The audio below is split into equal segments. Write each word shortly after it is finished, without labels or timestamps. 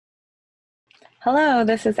Hello,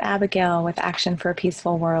 this is Abigail with Action for a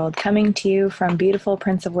Peaceful World, coming to you from beautiful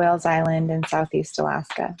Prince of Wales Island in Southeast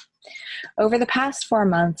Alaska. Over the past 4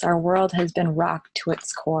 months, our world has been rocked to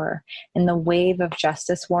its core, and the wave of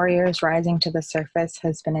justice warriors rising to the surface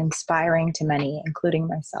has been inspiring to many, including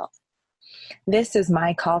myself. This is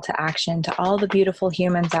my call to action to all the beautiful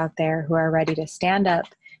humans out there who are ready to stand up,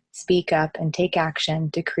 speak up, and take action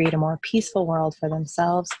to create a more peaceful world for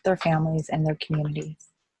themselves, their families, and their communities.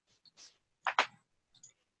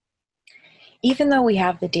 Even though we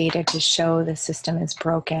have the data to show the system is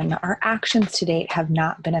broken, our actions to date have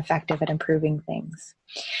not been effective at improving things.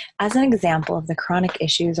 As an example of the chronic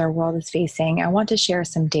issues our world is facing, I want to share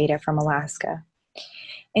some data from Alaska.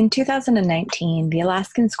 In 2019, the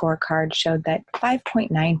Alaskan scorecard showed that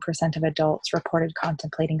 5.9% of adults reported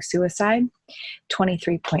contemplating suicide,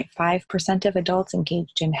 23.5% of adults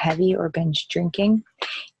engaged in heavy or binge drinking,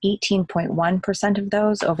 18.1% of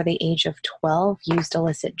those over the age of 12 used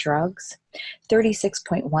illicit drugs,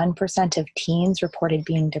 36.1% of teens reported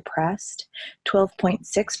being depressed,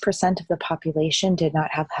 12.6% of the population did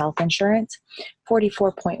not have health insurance,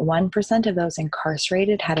 44.1% of those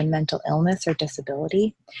incarcerated had a mental illness or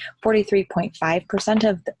disability, 43.5%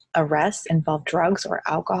 of the arrests involved drugs or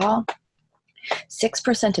alcohol,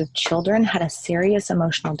 6% of children had a serious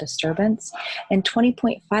emotional disturbance, and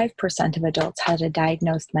 20.5% of adults had a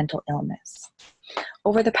diagnosed mental illness.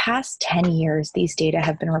 Over the past 10 years, these data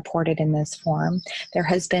have been reported in this form. There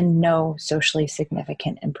has been no socially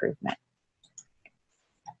significant improvement.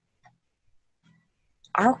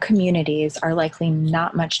 Our communities are likely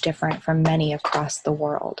not much different from many across the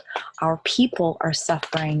world. Our people are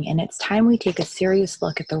suffering, and it's time we take a serious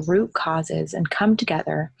look at the root causes and come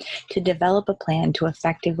together to develop a plan to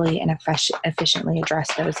effectively and efficiently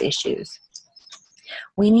address those issues.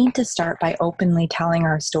 We need to start by openly telling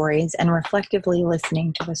our stories and reflectively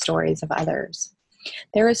listening to the stories of others.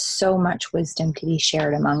 There is so much wisdom to be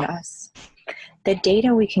shared among us. The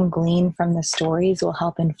data we can glean from the stories will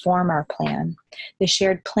help inform our plan. The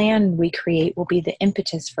shared plan we create will be the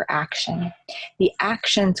impetus for action. The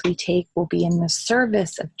actions we take will be in the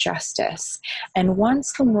service of justice. And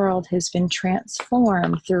once the world has been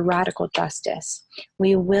transformed through radical justice,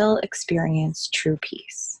 we will experience true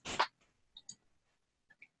peace.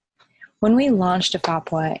 When we launched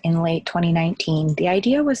AFAPWA in late 2019, the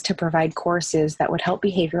idea was to provide courses that would help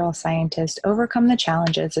behavioral scientists overcome the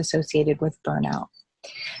challenges associated with burnout.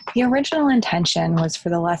 The original intention was for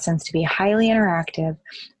the lessons to be highly interactive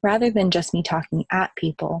rather than just me talking at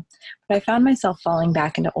people, but I found myself falling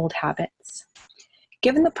back into old habits.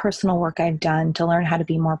 Given the personal work I've done to learn how to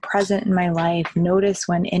be more present in my life, notice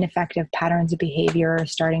when ineffective patterns of behavior are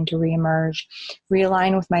starting to reemerge,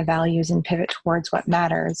 realign with my values, and pivot towards what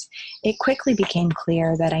matters, it quickly became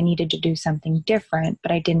clear that I needed to do something different,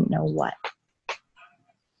 but I didn't know what.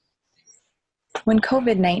 When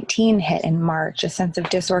COVID-19 hit in March, a sense of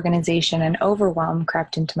disorganization and overwhelm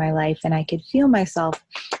crept into my life, and I could feel myself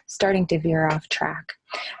starting to veer off track.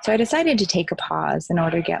 So I decided to take a pause in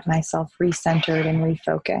order to get myself recentered and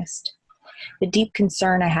refocused. The deep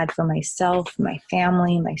concern I had for myself, my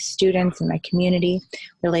family, my students, and my community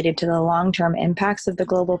related to the long-term impacts of the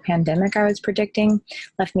global pandemic I was predicting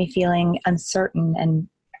left me feeling uncertain and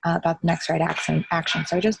about the next right action,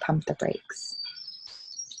 so I just pumped the brakes.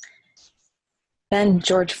 Then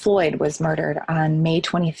George Floyd was murdered on May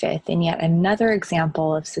 25th in yet another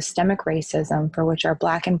example of systemic racism for which our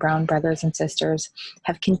Black and Brown brothers and sisters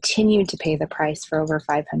have continued to pay the price for over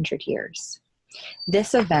 500 years.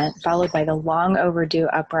 This event, followed by the long overdue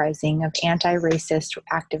uprising of anti-racist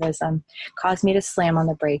activism, caused me to slam on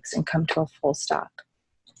the brakes and come to a full stop.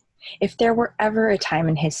 If there were ever a time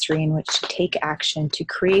in history in which to take action to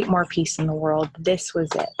create more peace in the world, this was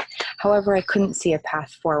it. However, I couldn't see a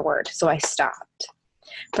path forward, so I stopped.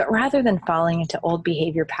 But rather than falling into old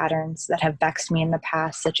behavior patterns that have vexed me in the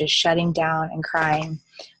past, such as shutting down and crying,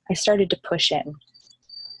 I started to push in.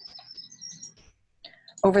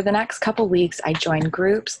 Over the next couple weeks, I joined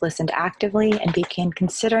groups, listened actively, and began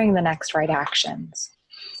considering the next right actions.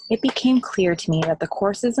 It became clear to me that the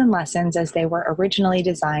courses and lessons as they were originally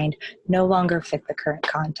designed no longer fit the current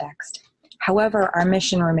context. However, our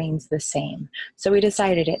mission remains the same, so we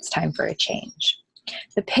decided it's time for a change.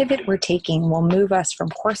 The pivot we're taking will move us from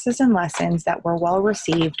courses and lessons that were well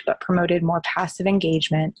received but promoted more passive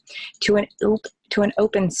engagement to an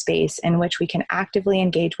open space in which we can actively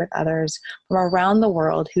engage with others from around the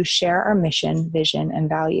world who share our mission, vision, and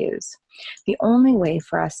values. The only way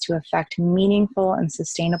for us to effect meaningful and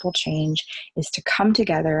sustainable change is to come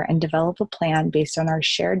together and develop a plan based on our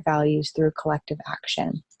shared values through collective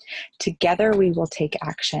action. Together we will take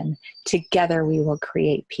action. Together we will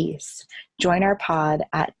create peace. Join our pod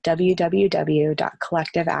at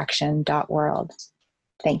www.collectiveaction.world.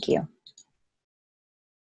 Thank you.